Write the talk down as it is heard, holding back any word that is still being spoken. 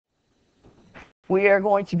We are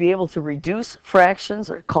going to be able to reduce fractions,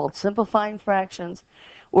 or called simplifying fractions.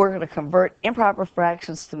 We're going to convert improper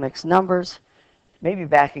fractions to mixed numbers. Maybe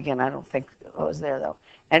back again, I don't think it was there though.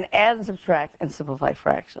 And add and subtract and simplify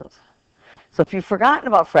fractions. So if you've forgotten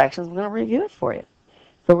about fractions, I'm going to review it for you.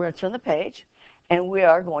 So we're going to turn the page, and we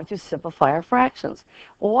are going to simplify our fractions.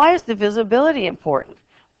 Well, why is divisibility important?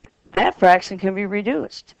 That fraction can be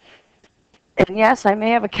reduced. And yes, I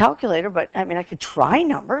may have a calculator, but I mean, I could try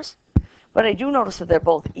numbers, but I do notice that they're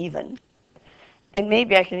both even. And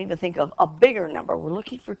maybe I can even think of a bigger number. We're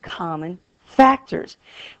looking for common factors.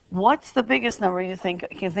 What's the biggest number you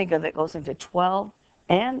can think of that goes into 12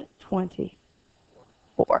 and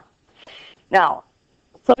 24? Now,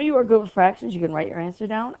 some of you are good with fractions. You can write your answer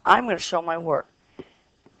down. I'm going to show my work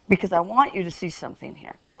because I want you to see something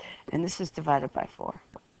here. And this is divided by 4.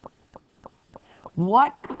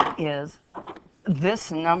 What is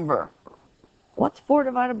this number? What's 4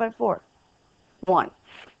 divided by 4? 1.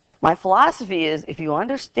 My philosophy is if you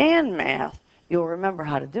understand math, you'll remember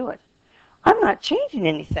how to do it. I'm not changing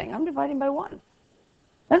anything. I'm dividing by 1.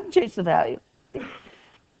 Doesn't change the value.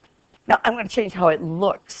 Now, I'm going to change how it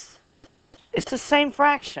looks. It's the same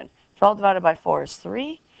fraction. 12 divided by 4 is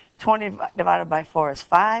 3. 20 divided by 4 is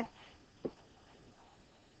 5.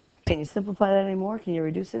 Can you simplify that anymore? Can you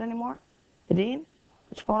reduce it anymore? Nadine,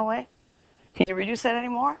 put your phone away. Can you reduce that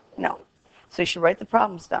anymore? No. So you should write the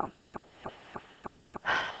problems down.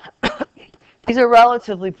 These are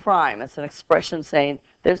relatively prime. It's an expression saying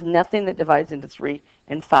there's nothing that divides into 3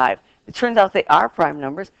 and 5. It turns out they are prime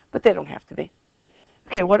numbers, but they don't have to be.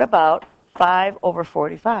 Okay, what about 5 over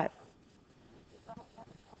 45?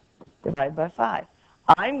 Divide by 5.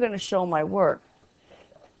 I'm going to show my work.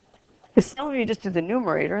 Because some of you just do the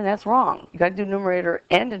numerator, and that's wrong. You got to do numerator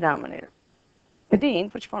and denominator. Nadine,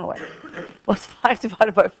 put your phone away. What's 5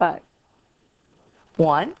 divided by 5?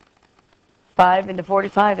 1. 5 into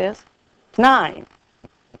 45 is 9.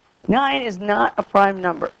 9 is not a prime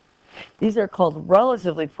number. These are called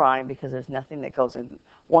relatively prime because there's nothing that goes in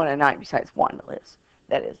 1 and 9 besides 1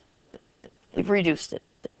 that is. We've reduced it.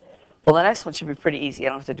 Well, the next one should be pretty easy. I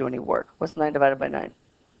don't have to do any work. What's 9 divided by 9?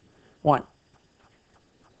 1.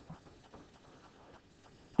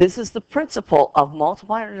 This is the principle of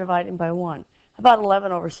multiplying or dividing by 1. How about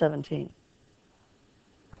 11 over 17?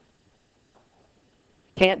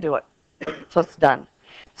 Can't do it. So it's done.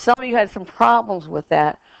 Some of you had some problems with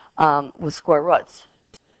that, with square roots.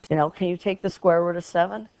 You know, can you take the square root of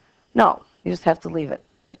 7? No, you just have to leave it.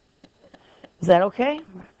 Is that okay?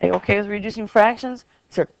 Are you okay with reducing fractions?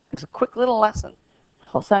 It's a quick little lesson.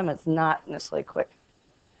 Whole assignment's not necessarily quick.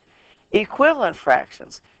 Equivalent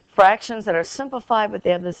fractions. Fractions that are simplified, but they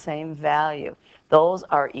have the same value. Those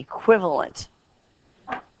are equivalent.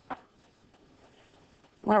 I'm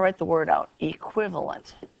going to write the word out.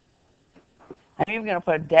 Equivalent. I'm even going to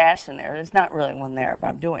put a dash in there. There's not really one there, but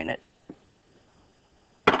I'm doing it.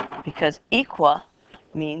 Because equa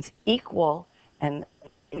means equal, and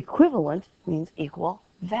equivalent means equal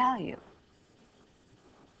value.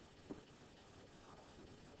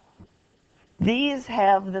 These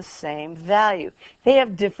have the same value. They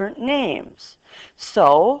have different names.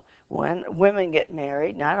 So when women get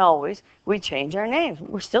married, not always, we change our names.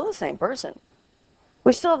 We're still the same person.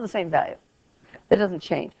 We still have the same value. That doesn't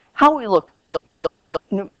change. How we look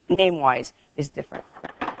name-wise is different.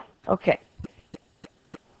 Okay.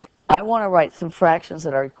 I want to write some fractions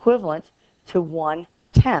that are equivalent to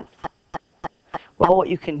 1/10. Well, what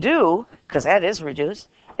you can do, because that is reduced,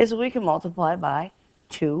 is we can multiply by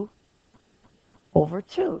 2 over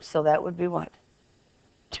 2. So that would be what?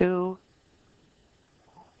 2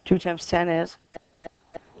 times 10 is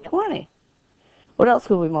 20. What else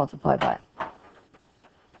could we multiply by?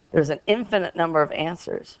 There's an infinite number of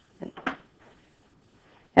answers.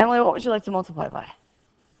 Emily, what would you like to multiply by?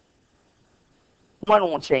 1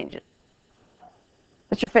 won't change it.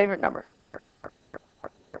 What's your favorite number?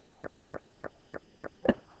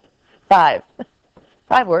 5.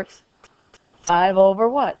 5 works. 5 over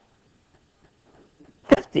what?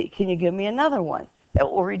 50. Can you give me another one that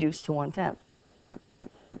will reduce to 1/10?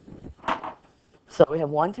 So we have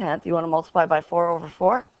 1/10. You want to multiply by 4 over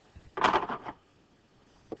 4?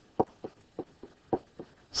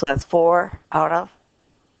 So that's 4 out of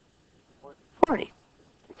 40.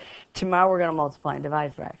 Tomorrow we're going to multiply and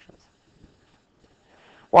divide fractions.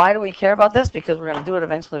 Why do we care about this? Because we're going to do it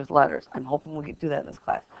eventually with letters. I'm hoping we can do that in this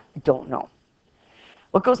class. I don't know.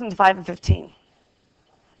 What goes into 5 and 15?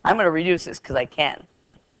 I'm going to reduce this because I can.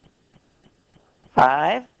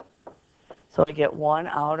 5. So I get 1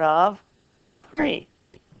 out of 3.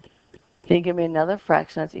 Can you give me another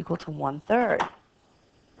fraction that's equal to 1/3?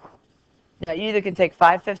 Now, you either can take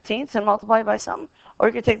 5/15 and multiply by something, or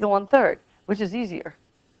you can take the 1/3, which is easier.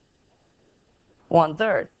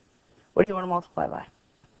 1/3. What do you want to multiply by?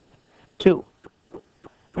 2.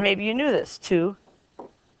 Maybe you knew this. 2,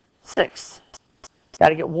 6. Got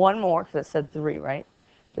to get one more because it said 3, right?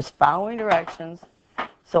 Just following directions.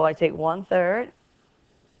 So I take 1/3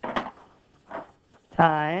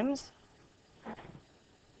 times.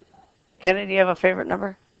 Kennedy, do you have a favorite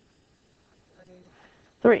number?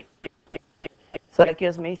 3. So that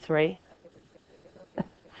gives me 3.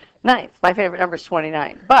 9th. My favorite number is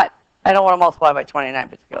 29. But I don't want to multiply by 29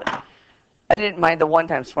 particularly. I didn't mind the 1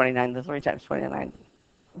 times 29, the 3 times 29.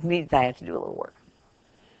 Means I have to do a little work.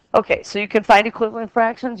 Okay, so you can find equivalent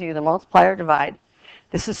fractions. You either multiply or divide.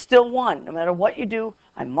 This is still 1. No matter what you do,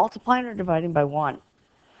 I'm multiplying or dividing by 1.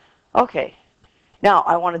 Okay, now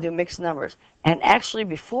I want to do mixed numbers. And actually,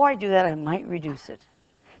 before I do that, I might reduce it.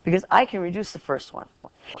 Because I can reduce the first one.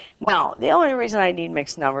 Now, the only reason I need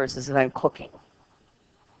mixed numbers is if I'm cooking.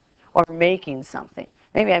 Or making something.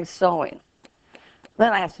 Maybe I'm sewing.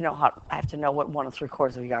 Then I have to know what 1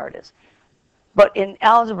 3/4 of a yard is. But in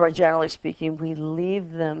algebra, generally speaking, we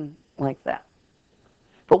leave them like that.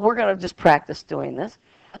 But we're going to just practice doing this.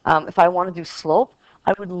 If I want to do slope,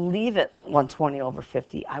 I would leave it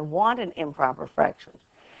 120/50. I want an improper fraction.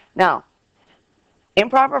 Now,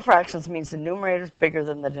 improper fractions means the numerator is bigger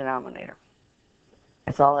than the denominator.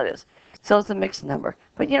 That's all it is. So it's a mixed number.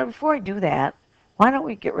 But, before I do that, why don't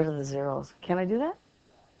we get rid of the zeros? Can I do that?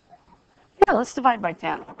 Yeah, let's divide by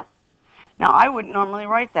 10. Now, I wouldn't normally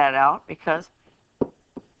write that out because,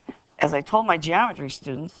 as I told my geometry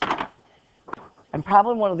students, I'm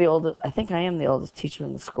probably one of the oldest, I think I am the oldest teacher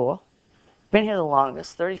in the school. Been here the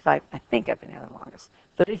longest, 35, I think I've been here the longest,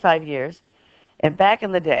 35 years. And back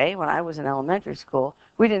in the day, when I was in elementary school,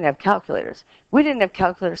 we didn't have calculators. We didn't have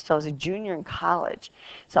calculators until I was a junior in college.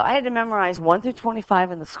 So I had to memorize 1 through 25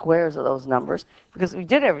 and the squares of those numbers because we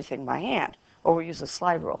did everything by hand, or we used a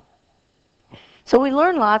slide rule. So we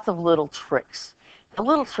learned lots of little tricks. The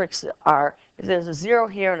little tricks are, if there's a 0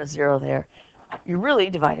 here and a 0 there, you really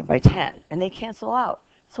divide it by 10, and they cancel out.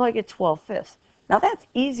 So I get 12/5. Now that's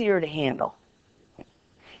easier to handle.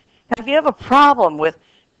 Now if you have a problem with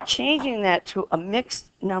changing that to a mixed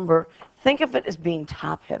number, think of it as being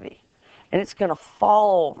top-heavy, and it's going to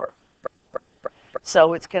fall over.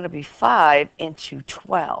 So it's going to be 5 into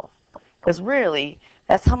 12, because really,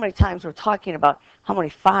 that's how many times we're talking about how many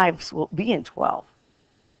 5s will be in 12.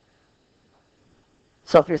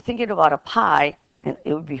 So if you're thinking about a pie, and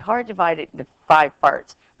it would be hard to divide it into 5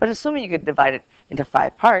 parts, but assuming you could divide it into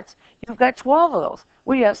 5 parts, you've got 12 of those.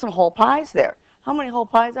 Well, you have some whole pies there. How many whole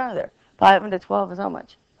pies are there? 5 into 12 is how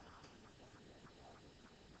much?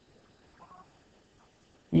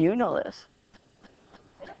 You know this.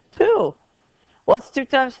 2. What's 2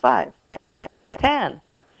 times 5? 10.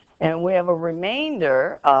 And we have a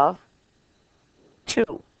remainder of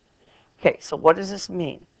 2. Okay, so what does this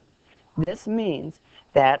mean? This means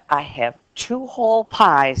that I have 2 whole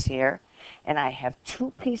pies here, and I have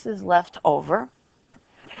 2 pieces left over,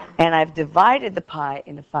 and I've divided the pie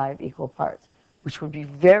into 5 equal parts, which would be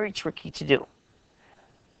very tricky to do.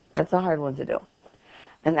 That's a hard one to do.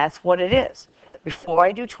 And that's what it is. Before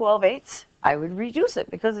I do 12/8, I would reduce it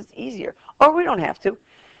because it's easier. Or we don't have to.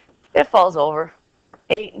 It falls over.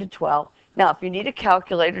 8 into 12. Now, if you need a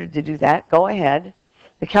calculator to do that, go ahead.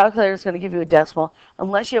 The calculator is going to give you a decimal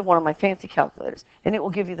unless you have one of my fancy calculators, and it will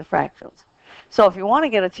give you the fractions. So if you want to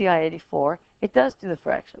get a TI-84, it does do the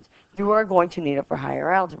fractions. You are going to need it for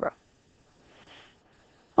higher algebra.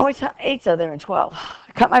 How many 8s are there in 12?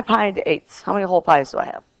 I cut my pie into 8s. How many whole pies do I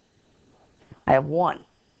have? I have 1.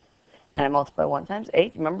 And I multiply 1 times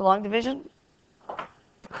 8. Remember long division?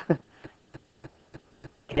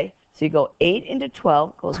 Okay, so you go 8 into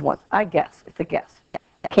 12 goes once. I guess. It's a guess.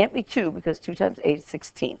 It can't be 2 because 2 times 8 is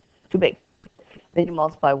 16. Too big. Then you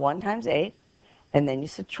multiply 1 times 8, and then you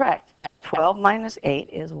subtract. 12 minus 8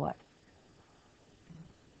 is what?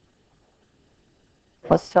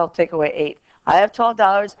 What's 12 take away 8? I have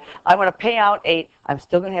 $12. I'm going to pay out 8. I'm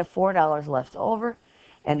still going to have $4 left over.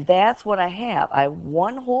 And that's what I have. I have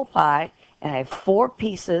 1 whole pie, and I have 4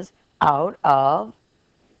 pieces out of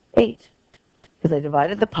 8. Because I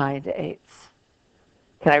divided the pie into 8s.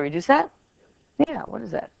 Can I reduce that? Yeah, what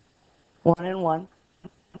is that? 1 and 1.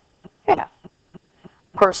 Half.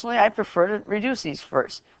 Personally, I prefer to reduce these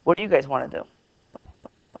first. What do you guys want to do?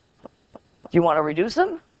 Do you want to reduce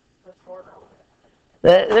them?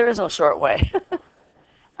 There is no short way.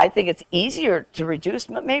 I think it's easier to reduce,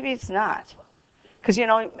 but maybe it's not. Because do you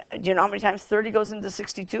know how many times 30 goes into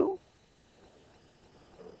 62?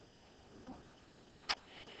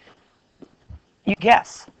 You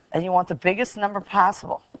guess. and you want the biggest number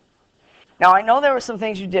possible. Now, I know there were some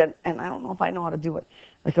things you did, and I don't know if I know how to do it.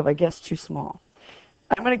 Like if I guess too small.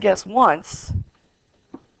 I'm going to guess once,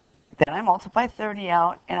 then I multiply 30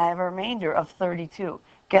 out, and I have a remainder of 32.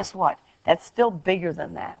 Guess what? That's still bigger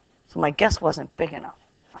than that. So my guess wasn't big enough.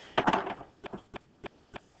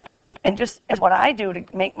 And just what I do to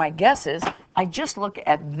make my guesses, I just look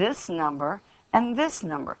at this number and this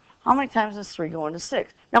number. How many times does 3 go into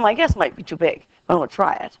 6? Now, my guess might be too big, but I'm going to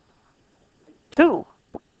try it. 2.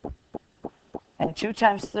 And 2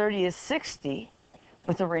 times 30 is 60,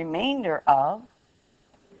 with a remainder of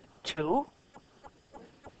 2.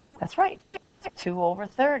 That's right, 2 over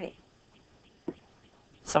 30.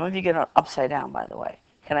 Some of you get it upside down, by the way.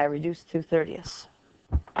 Can I reduce 2/30ths?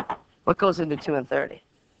 What goes into 2 and 30?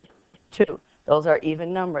 2. Those are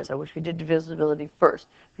even numbers. I wish we did divisibility first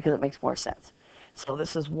because it makes more sense. So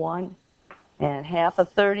this is 1, and half of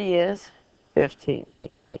 30 is 15.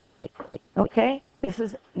 Okay? This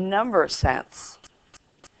is number sense.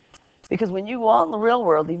 Because when you go out in the real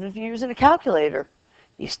world, even if you're using a calculator,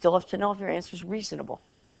 you still have to know if your answer is reasonable.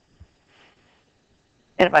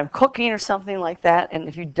 And if I'm cooking or something like that, and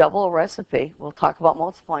if you double a recipe, we'll talk about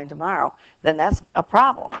multiplying tomorrow, then that's a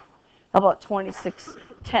problem. How about 26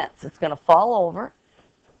 tenths? It's going to fall over.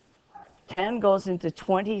 10 goes into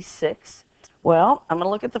 26. Well, I'm going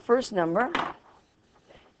to look at the first number.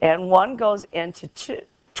 And 1 goes into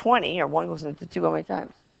 20, or 1 goes into 2 how many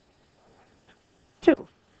times? 2.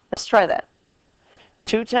 Let's try that.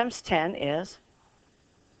 2 times 10 is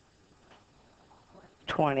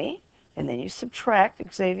 20. And then you subtract,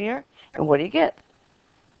 Xavier, and what do you get?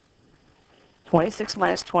 26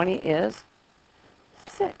 minus 20 is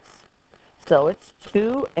 6. So it's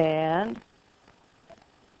 2 and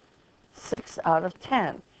 6 out of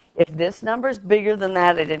 10. If this number is bigger than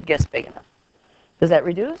that, I didn't guess big enough. Does that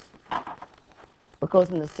reduce? What goes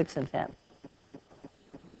into 6 and 10?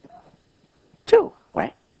 2,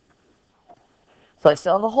 right? So I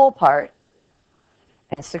still have the whole part.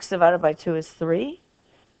 And 6 divided by 2 is 3.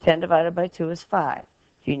 10 divided by 2 is 5.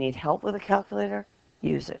 If you need help with a calculator,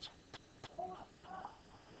 use it.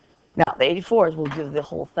 Now, the 84s will give the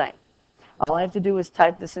whole thing. All I have to do is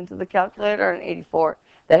type this into the calculator, and 84,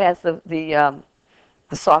 that has the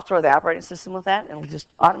software, the operating system with that, and it'll just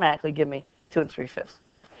automatically give me 2 3/5.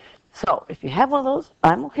 So if you have one of those,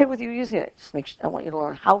 I'm okay with you using it. Just make sure, I want you to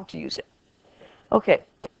learn how to use it. Okay.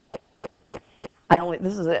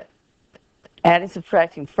 This is it. Adding,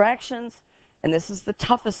 subtracting fractions. And this is the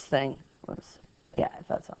toughest thing. Yeah, I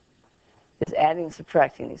thought so. Is adding and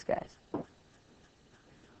subtracting these guys. Do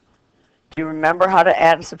you remember how to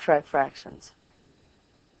add and subtract fractions?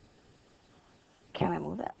 Can I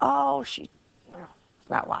move that? Oh, it's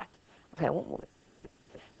not locked. Okay, I won't move it.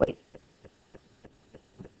 Wait.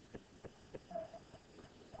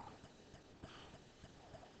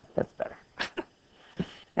 That's better.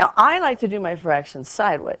 Now, I like to do my fractions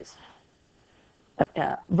sideways,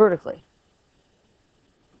 vertically.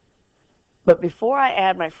 But before I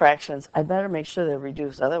add my fractions, I better make sure they're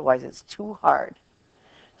reduced. Otherwise, it's too hard.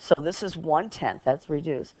 So this is 1/10. That's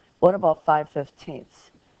reduced. What about 5/15?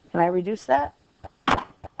 Can I reduce that?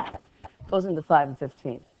 Goes into 5 and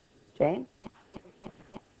 15. Jane?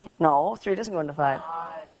 No, 3 doesn't go into 5.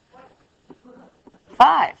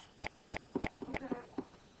 5.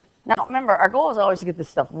 Now, remember, our goal is always to get this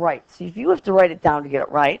stuff right. So if you have to write it down to get it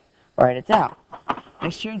right, write it down.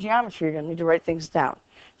 Next year in geometry, you're going to need to write things down.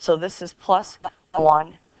 So this is plus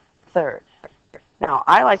 1/3. Now,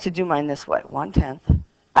 I like to do mine this way, 1/10.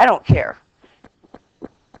 I don't care.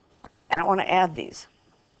 And I want to add these.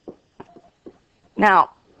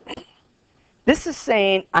 Now, this is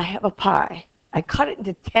saying I have a pie. I cut it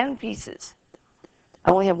into 10 pieces.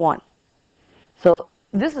 I only have 1. So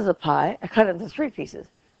this is a pie. I cut it into 3 pieces.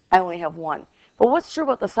 I only have 1. But what's true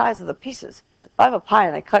about the size of the pieces? If I have a pie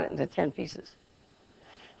and I cut it into 10 pieces,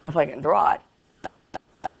 if I can draw it,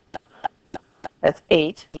 that's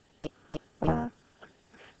 8. Come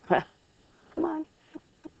on.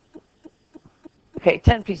 Okay,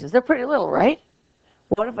 10 pieces. They're pretty little, right?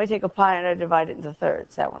 What if I take a pie and I divide it into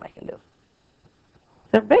thirds? That one I can do.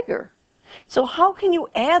 They're bigger. So how can you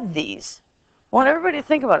add these? I want everybody to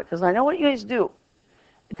think about it, because I know what you guys do.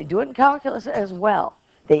 If they do it in calculus as well,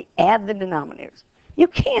 they add the denominators. You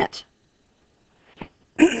can't.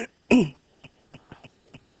 You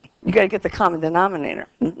got to get the common denominator.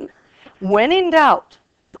 When in doubt,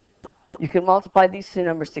 you can multiply these two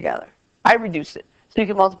numbers together. I reduced it. So you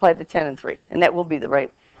can multiply the 10 and 3, and that will be the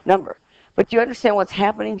right number. But do you understand what's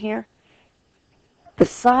happening here? The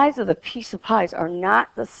size of the piece of pies are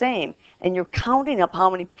not the same, and you're counting up how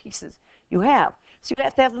many pieces you have. So you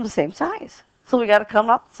have to have them the same size. So we got to come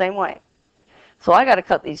up the same way. So I got to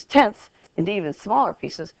cut these tenths into even smaller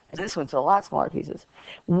pieces, and this one's a lot smaller pieces.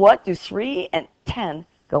 What do 3 and 10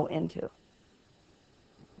 go into?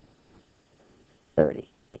 30.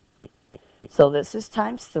 So this is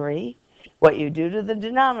times 3. What you do to the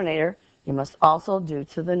denominator, you must also do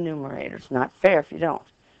to the numerator. It's not fair if you don't.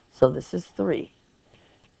 So this is 3.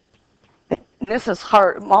 This is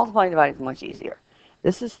hard. Multiplying and dividing is much easier.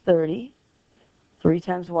 This is 30. 3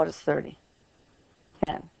 times what is 30?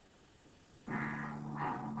 10.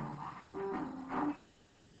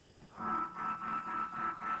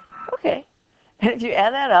 Okay. And if you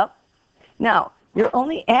add that up, now you're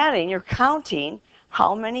only adding, you're counting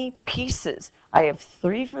how many pieces. I have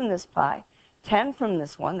 3 from this pie, 10 from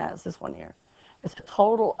this one, that's this one here. It's a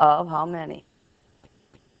total of how many?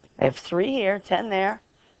 I have 3 here, 10 there.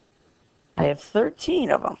 I have 13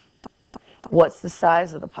 of them. What's the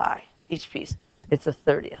size of the pie, each piece? It's a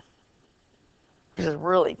 30th. This is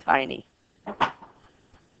really tiny.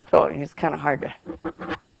 So it's kind of hard to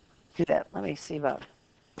do that. Let me see about.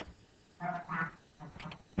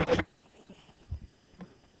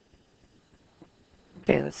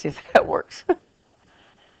 Okay, let's see if that works.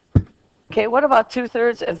 Okay, what about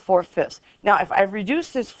 2/3 and 4/5? Now, if I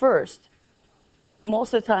reduce this first,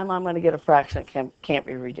 most of the time I'm going to get a fraction that can't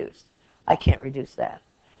be reduced. I can't reduce that.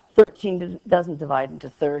 13 doesn't divide into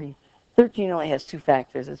 30. 13 only has 2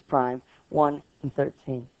 factors. It's prime, 1 and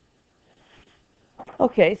 13.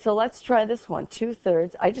 Okay, so let's try this one,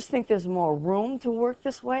 2/3. I just think there's more room to work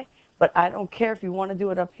this way, but I don't care. If you want to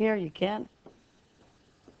do it up here, you can.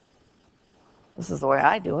 This is the way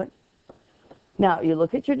I do it. Now, you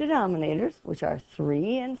look at your denominators, which are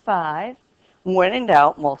 3 and 5. When in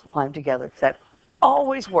doubt, multiply them together, because that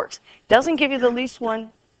always works. Doesn't give you the least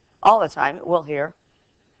one all the time. It will here.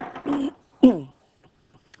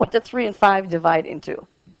 What do 3 and 5 divide into?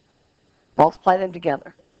 Multiply them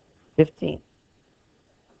together. 15.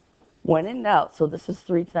 When in doubt, so this is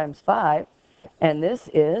 3 times 5, and this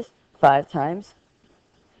is 5 times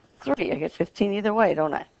 3. I get 15 either way,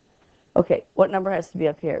 don't I? Okay, what number has to be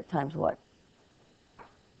up here? Times what?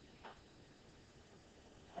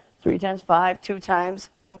 3 times 5, 2 times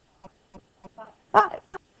 5.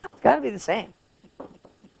 It's got to be the same.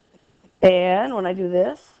 And when I do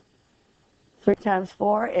this, 3 times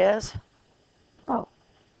 4 is, oh.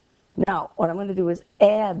 Now, what I'm going to do is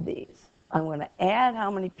add these. I'm going to add how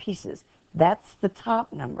many pieces. That's the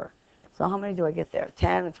top number. So how many do I get there?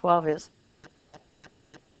 10 and 12 is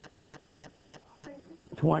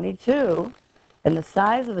 22. And the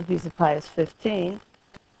size of the piece of pie is 15.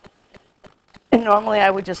 And normally I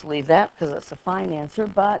would just leave that because it's a fine answer,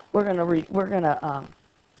 but we're going to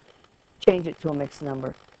change it to a mixed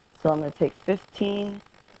number. So I'm going to take 15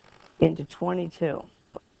 into 22.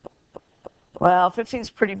 Well, 15 is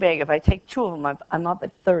pretty big. If I take 2 of them, I'm up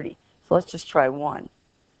at 30. So let's just try 1.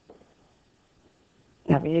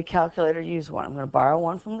 Now, if you need a calculator, use 1. I'm going to borrow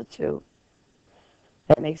 1 from the 2.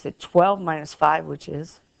 That makes it 12 minus 5, which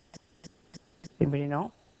is, anybody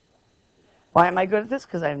know? Why am I good at this?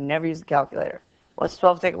 Because I've never used a calculator. What's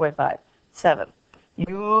 12 take away 5? 7.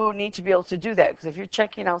 You need to be able to do that, because if you're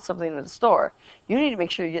checking out something in the store, you need to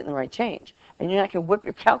make sure you're getting the right change. And you're not going to whip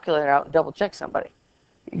your calculator out and double check somebody.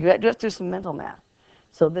 You have to do some mental math.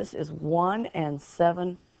 So this is 1 and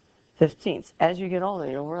 7/15. As you get older,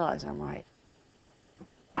 you'll realize I'm right.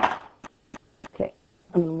 Okay,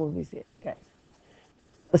 I'm going to move these here, guys.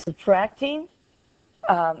 The subtracting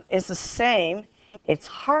is the same. It's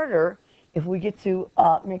harder if we get to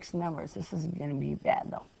mixed numbers. This isn't going to be bad,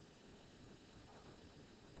 though.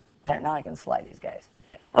 There, now I can slide these guys.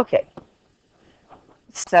 Okay.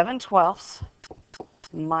 7/12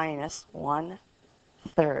 minus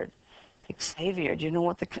 1/3. Xavier, do you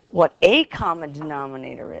know what a common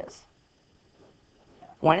denominator is?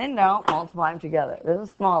 When in doubt, multiply them together. There's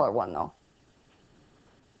a smaller one, though.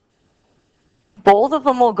 Both of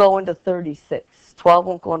them will go into 36. 12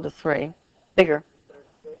 won't go into 3. Bigger.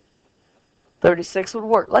 36 would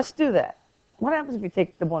work. Let's do that. What happens if you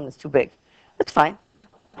take the one that's too big? That's fine.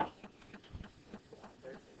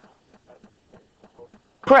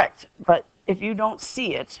 Correct. But if you don't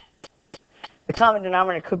see it, the common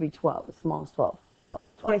denominator could be 12, the smallest 12.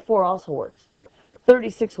 24 also works.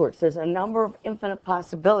 36 works. There's a number of infinite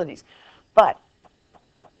possibilities. But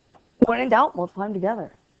when in doubt, multiply them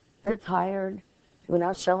together. You're tired. You're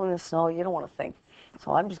not shoveling the snow. You don't want to think.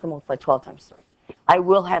 So I'm just going to multiply 12 times 3. I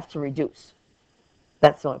will have to reduce.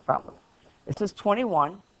 That's the only problem. This is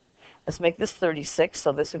 21. Let's make this 36.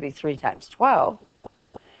 So this would be 3 times 12.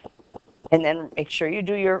 And then make sure you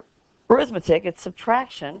do your arithmetic. It's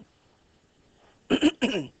subtraction.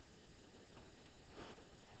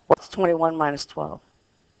 What's 21 minus 12?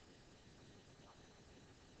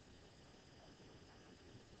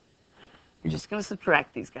 You're just going to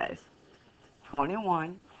subtract these guys.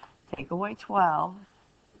 21, take away 12.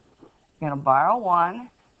 You're going to borrow 1.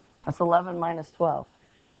 That's 11 minus 12.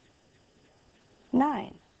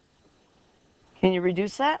 9. Can you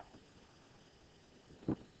reduce that?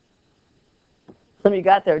 Some of you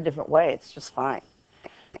got there a different way. It's just fine.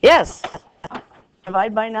 Yes.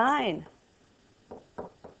 Divide by 9.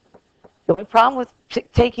 The only problem with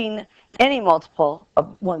taking any multiple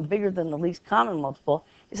of one bigger than the least common multiple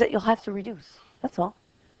is that you'll have to reduce. That's all.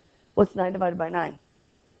 What's 9 divided by 9?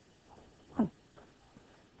 1.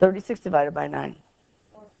 36 divided by 9?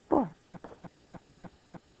 4.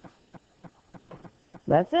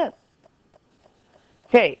 That's it.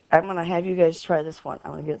 Okay, I'm going to have you guys try this one.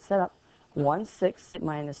 I'm going to get it set up. 1/6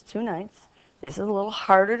 minus 2/9. This is a little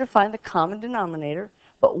harder to find the common denominator,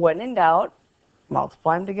 but when in doubt,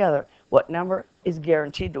 multiply them together. What number is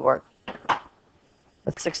guaranteed to work?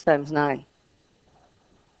 That's 6 times 9.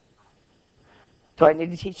 Do I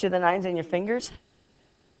need to teach you the 9s in your fingers?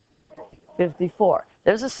 54.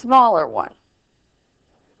 There's a smaller one.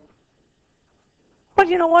 But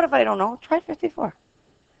you know what? If I don't know, try 54.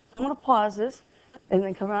 I'm going to pause this and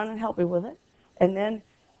then come around and help me with it. And then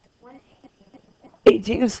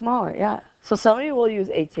 18 is smaller, yeah. So some of you will use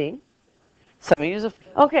 18. Some of you use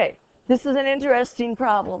okay, this is an interesting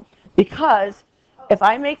problem because if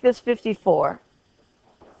I make this 54,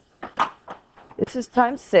 this is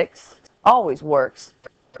times 6, always works.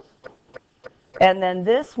 And then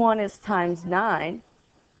this one is times 9.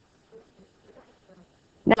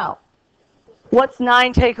 Now, what's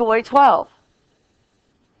 9 take away 12?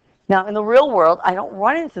 Now, in the real world, I don't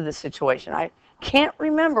run into this situation. I can't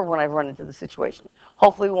remember when I've run into the situation.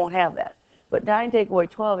 Hopefully we won't have that. But 9 take away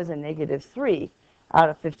 12 is a negative 3 out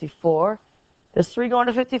of 54. Does 3 go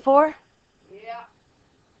into 54? Yeah.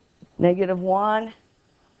 Negative 1. Do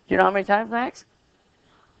you know how many times, Max?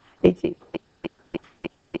 18.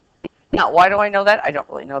 Now, why do I know that? I don't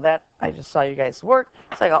really know that. I just saw you guys work.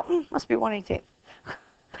 So I go, must be 1/18.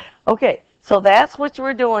 Okay, so that's what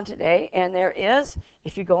we're doing today. And there is,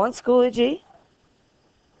 if you go on Schoology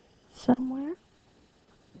somewhere,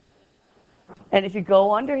 and if you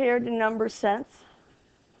go under here to number sense,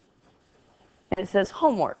 and it says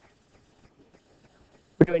homework,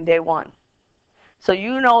 we're doing day 1. So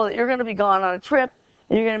you know that you're going to be gone on a trip,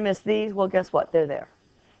 and you're going to miss these. Well, guess what? They're there.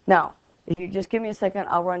 Now, if you just give me a second,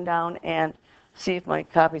 I'll run down and see if my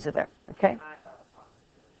copies are there, okay?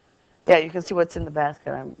 Yeah, you can see what's in the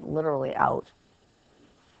basket. I'm literally out.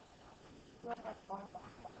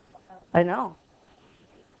 I know.